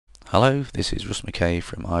Hello, this is Russ McKay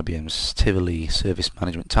from IBM's Tivoli Service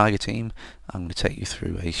Management Tiger team. I'm going to take you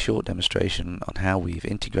through a short demonstration on how we've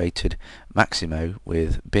integrated Maximo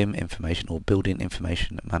with BIM information, or Building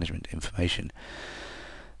Information Management information.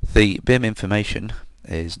 The BIM information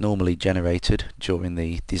is normally generated during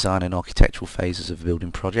the design and architectural phases of a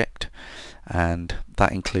building project, and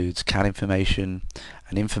that includes CAD information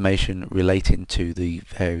and information relating to the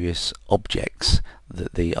various objects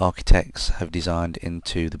that the architects have designed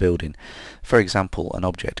into the building. For example, an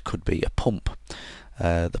object could be a pump.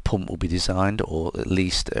 The pump will be designed, or at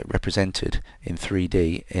least represented in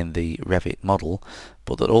 3D in the Revit model,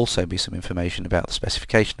 but there'll also be some information about the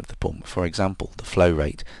specification of the pump. For example, the flow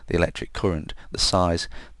rate, the electric current, the size,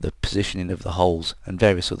 the positioning of the holes, and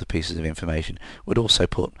various other pieces of information. We'd also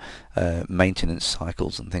put maintenance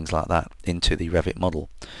cycles and things like that into the Revit model.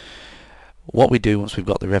 What we do once we've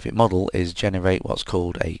got the Revit model is generate what's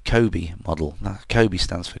called a COBie model. Now, COBie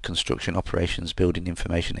stands for Construction Operations Building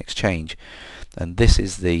Information Exchange, and this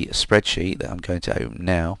is the spreadsheet that I'm going to open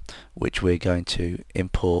now, which we're going to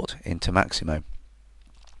import into Maximo.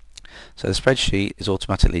 So the spreadsheet is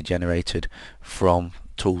automatically generated from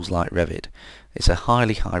tools like Revit. It's a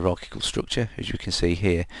highly hierarchical structure. As you can see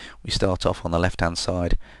here, we start off on the left hand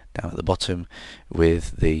side down at the bottom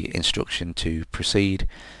with the instruction to proceed,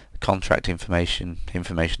 contract information,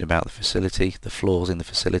 information about the facility, the floors in the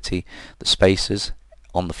facility, the spaces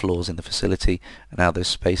on the floors in the facility, and how those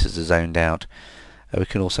spaces are zoned out. We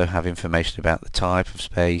can also have information about the type of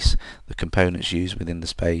space, the components used within the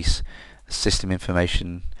space, system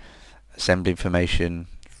information, assembly information,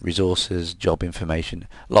 resources, job information,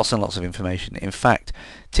 lots and lots of information. In fact,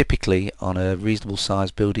 typically on a reasonable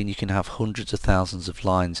sized building you can have hundreds of thousands of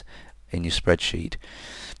lines in your spreadsheet.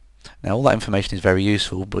 Now, all that information is very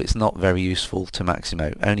useful, but it's not very useful to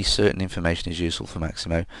Maximo. Only certain information is useful for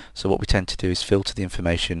Maximo, so what we tend to do is filter the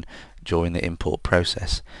information during the import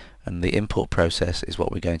process, and the import process is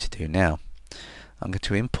what we're going to do now. I'm going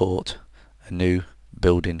to import a new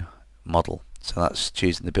building model, so that's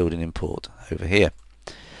choosing the building import over here.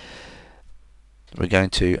 We're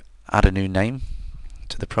going to add a new name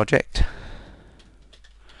to the project.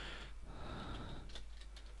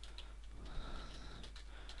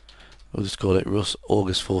 We'll just call it Russ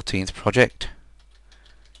August 14th project.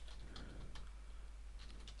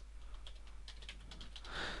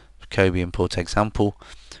 COBie import example.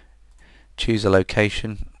 Choose a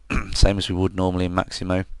location, same as we would normally in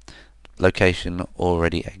Maximo. Location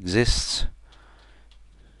already exists.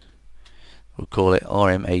 We'll call it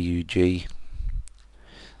RMAUG.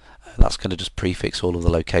 That's going to just prefix all of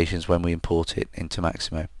the locations when we import it into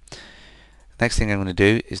Maximo. Next thing I'm going to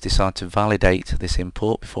do is decide to validate this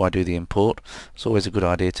import before I do the import. It's always a good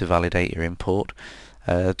idea to validate your import.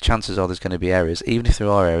 Chances are there's going to be errors. Even if there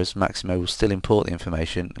are errors, Maximo will still import the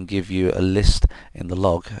information and give you a list in the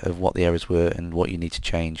log of what the errors were and what you need to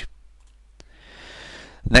change.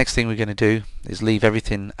 Next thing we're going to do is leave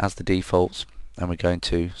everything as the defaults, and we're going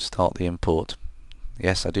to start the import.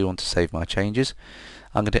 Yes, I do want to save my changes.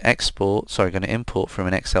 I'm going to import from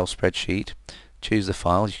an Excel spreadsheet. Choose the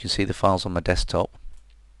files. You can see the files on my desktop.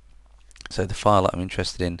 So the file that I'm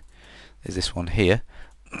interested in is this one here.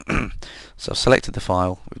 So I've selected the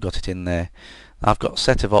file, we've got it in there. I've got a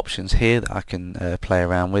set of options here that I can play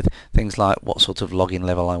around with, things like what sort of login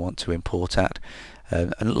level I want to import at,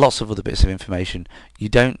 and lots of other bits of information. You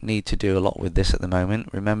don't need to do a lot with this at the moment.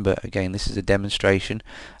 Remember, again, this is a demonstration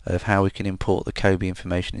of how we can import the COBie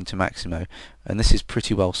information into Maximo, and this is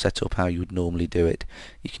pretty well set up how you would normally do it.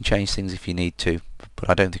 You can change things if you need to, but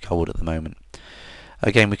I don't think I would at the moment.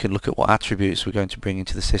 Again, we can look at what attributes we're going to bring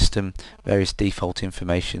into the system, various default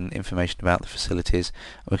information about the facilities,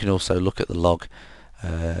 and we can also look at the log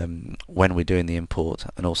when we're doing the import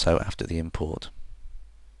and also after the import.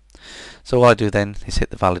 So what I do then is hit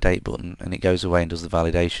the validate button, and it goes away and does the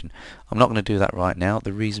validation. I'm not going to do that right now.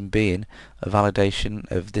 The reason being, a validation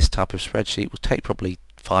of this type of spreadsheet will take probably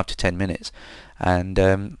 5 to 10 minutes,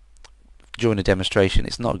 and during a demonstration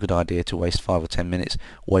it's not a good idea to waste 5 or 10 minutes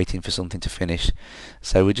waiting for something to finish.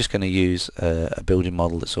 So we're just going to use a building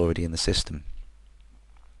model that's already in the system.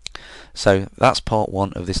 So that's part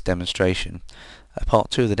 1 of this demonstration. Part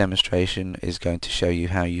 2 of the demonstration is going to show you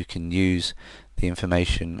how you can use the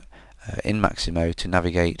information in Maximo to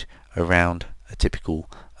navigate around a typical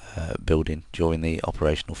building during the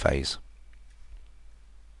operational phase.